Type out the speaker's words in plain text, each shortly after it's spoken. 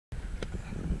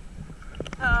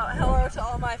out to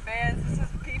all my fans. This is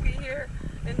PP here,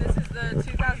 and this is the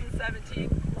 2017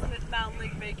 Smith Mountain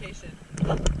League Vacation.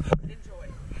 Enjoy.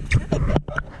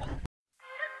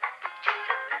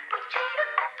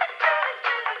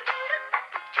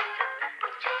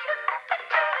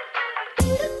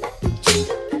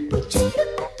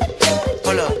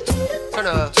 Hold up, turn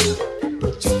up.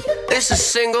 It's a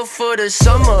single for the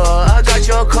summer. I got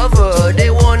your cover. They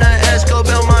wanna ask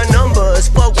about my numbers.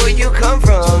 Fuck where you come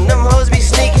from. Them hoes be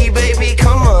sneaky, baby.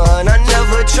 Come on, I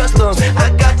never trust them.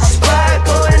 I got the spot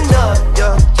going up,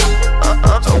 yeah.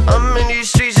 I'm in these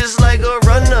streets just like a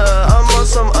runner. I'm on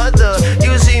some other.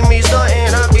 You see me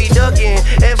starting, I be ducking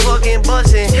and fucking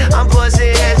busting. I'm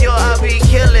busting heads, yo, I be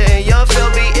killing. Y'all feel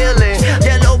be illin'.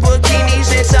 Yellow bikinis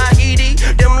in Tahiti,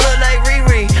 them look like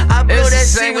Riri. I build that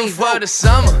seaweed for the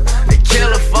summer.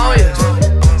 California,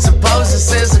 supposed to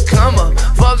sense a come up,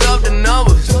 fuck up the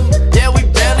numbers. Yeah, we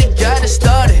barely got it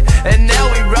started, and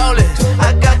now we rollin'.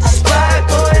 I got the spot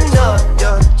going up,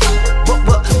 yeah.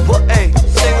 What, ayy,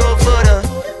 single for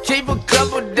the. Keep a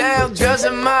couple damn girls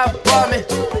in my apartment.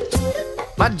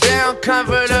 My damn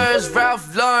comforter is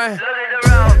Ralph Lauren.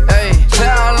 Ayy,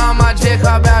 towel on my dick,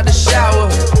 hop out the shower.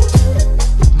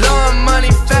 Blowing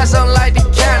money fast, don't like to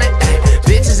count it. Ay,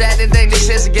 bitches acting think this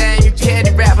is a game. You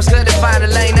candy rappers couldn't find a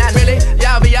lane. Not really.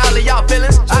 Y'all be all of y'all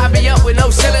feelings. I be up with no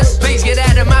ceilings. Please get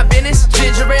out of my business.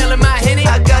 Ginger ale in my Henny.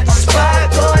 I got the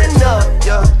spot going up,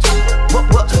 yeah.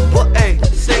 What, ayy,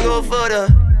 single for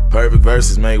the. Perfect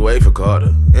verses make way for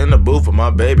Carter. In the booth with my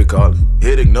baby caller.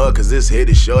 Hit ignore cause this hit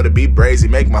is sure to be brazy.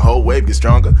 Make my whole wave get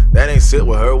stronger. That ain't sit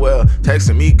with her well.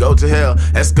 Texting me go to hell.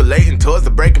 Escalating towards the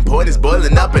breaking point is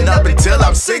boiling up and up until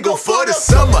I'm single for the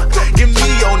summer. Give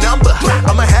me your number.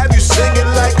 I'ma have you singing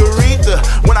like Aretha.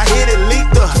 When I hit it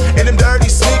lethal. In them dirty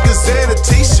sneakers and a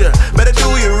t-shirt. Better do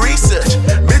your research.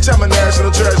 Bitch, I'm a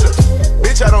national treasure.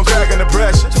 Bitch, I don't crack under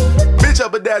pressure. Bitch, I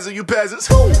bedazzle you peasants.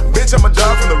 Bitch, I'm a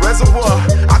dog from the reservoir.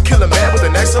 I kill a man with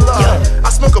an XLR. I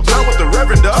smoke a blunt with the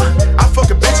Reverend dog. I fuck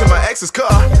a bitch in my ex's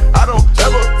car. I don't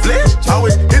ever flinch.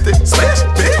 Always hit the slash,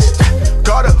 bitch.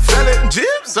 Got a felon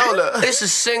jibs. It's a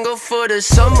single for the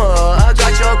summer. I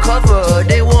got your cover.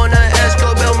 They wanna ask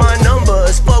about my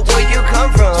numbers. Fuck where you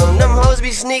come from. Them hoes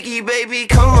be sneaky, baby.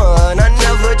 Come on, I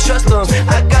never trust them.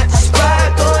 I got the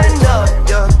spot going up,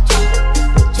 yeah.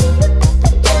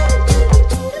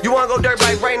 You wanna go dirt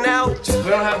bike right now? We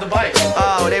don't have the bike.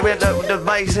 Oh, they rent the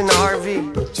bikes in the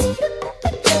RV.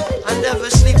 I never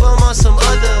sleep, I'm on some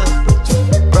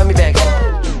other. Run me back.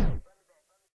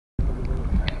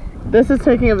 This is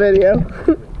taking a video.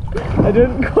 I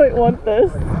didn't quite want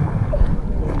this.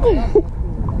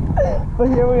 But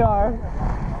here we are.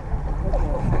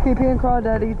 PP and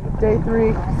Crawdaddy, day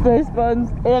 3, Space Buns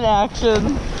in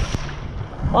action.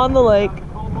 On the lake.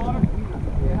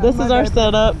 This is our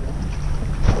setup.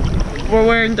 We're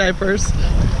wearing diapers.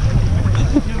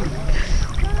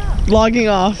 Logging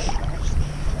off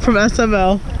from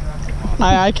SML.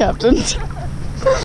 Aye, aye, Captain.